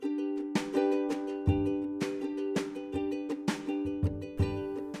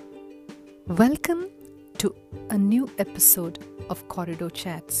Welcome to a new episode of Corridor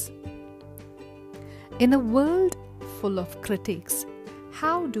Chats. In a world full of critics,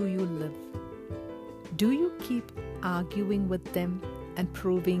 how do you live? Do you keep arguing with them and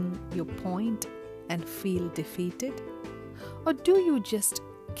proving your point and feel defeated? Or do you just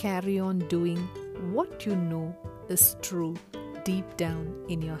carry on doing what you know is true deep down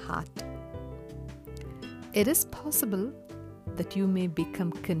in your heart? It is possible that you may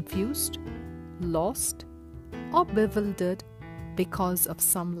become confused, lost, or bewildered because of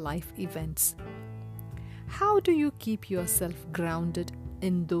some life events. How do you keep yourself grounded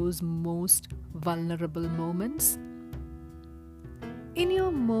in those most vulnerable moments? In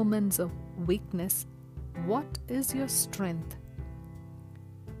your moments of weakness, what is your strength?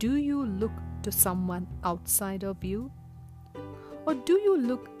 Do you look to someone outside of you? Or do you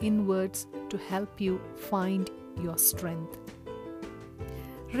look inwards to help you find your strength?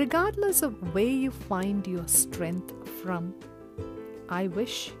 Regardless of where you find your strength from, I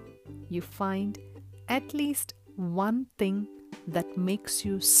wish you find at least one thing that makes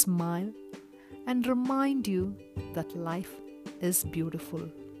you smile and remind you that life is beautiful.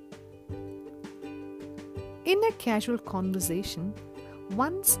 In a casual conversation,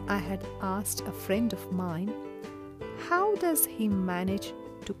 once I had asked a friend of mine, how does he manage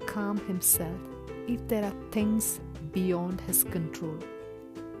to calm himself if there are things beyond his control?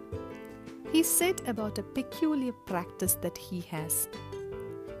 He said about a peculiar practice that he has.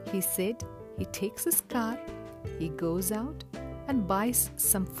 He said he takes his car, he goes out and buys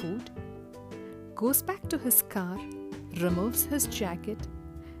some food, goes back to his car, removes his jacket,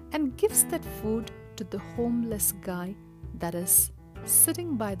 and gives that food to the homeless guy that is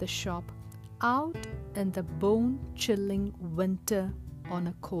sitting by the shop out in the bone-chilling winter on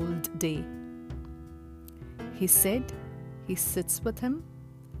a cold day. He said he sits with him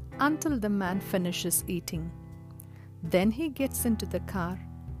until the man finishes eating. Then he gets into the car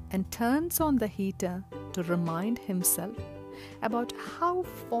and turns on the heater to remind himself about how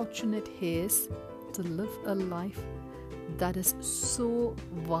fortunate he is to live a life that is so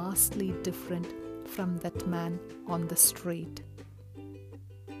vastly different from that man on the street.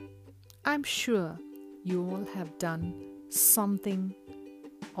 I'm sure you all have done something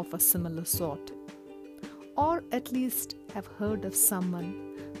of a similar sort, or at least have heard of someone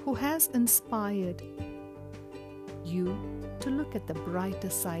who has inspired you to look at the brighter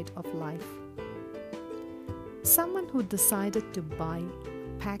side of life. Someone who decided to buy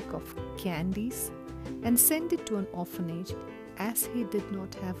a pack of candies and send it to an orphanage as he did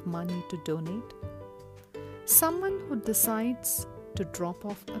not have money to donate. Someone who decides to drop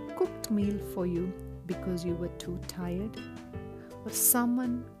off a cooked meal for you because you were too tired. Or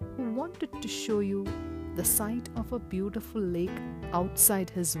someone who wanted to show you the sight of a beautiful lake outside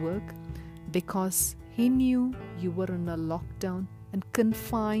his work because he knew you were in a lockdown and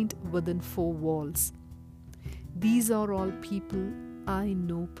confined within four walls. These are all people I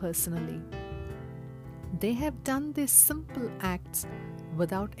know personally. They have done these simple acts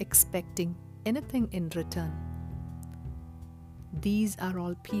without expecting anything in return. These are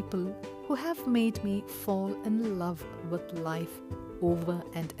all people who have made me fall in love with life over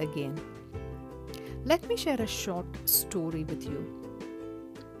and again. Let me share a short story with you.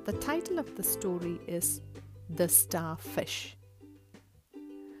 The title of the story is The Starfish.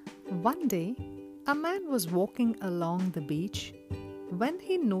 One day, a man was walking along the beach when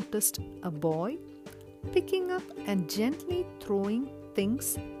he noticed a boy picking up and gently throwing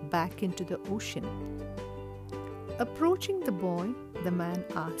things back into the ocean. Approaching the boy, the man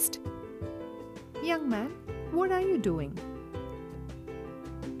asked, "Young man, what are you doing?"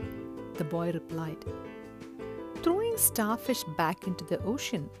 The boy replied, "Throwing starfish back into the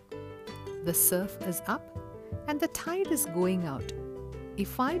ocean. The surf is up and the tide is going out.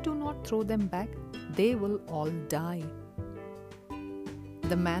 If I do not throw them back, they will all die."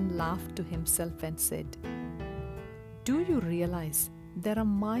 The man laughed to himself and said, "Do you realize there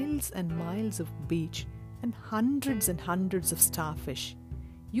are miles and miles of beach and hundreds of starfish?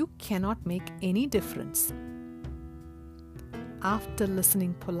 You cannot make any difference." After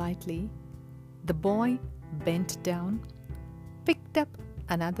listening politely, the boy bent down, picked up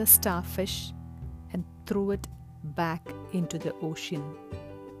another starfish, and threw it back into the ocean.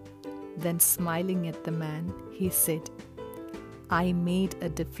 Then, smiling at the man, he said, "I made a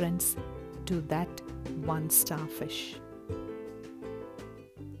difference to that one starfish."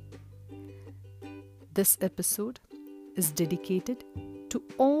 This episode is dedicated to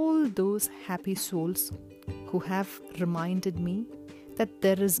all those happy souls who have reminded me that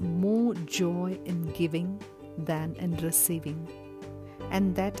there is more joy in giving than in receiving,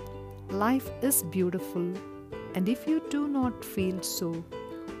 and that Life is beautiful, and if you do not feel so,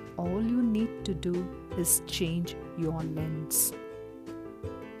 all you need to do is change your lens.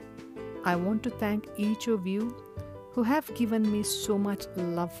 I want to thank each of you who have given me so much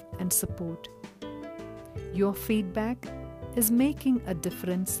love and support. Your feedback is making a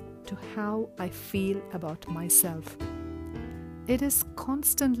difference to how I feel about myself. It is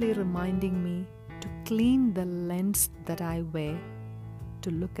constantly reminding me to clean the lens that I wear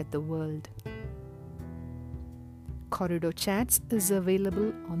to look at the world. Corridor Chats is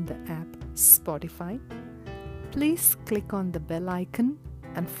available on the app Spotify. Please click on the bell icon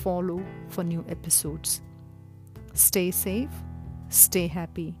and follow for new episodes. Stay safe, stay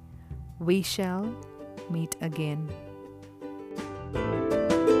happy. We shall meet again.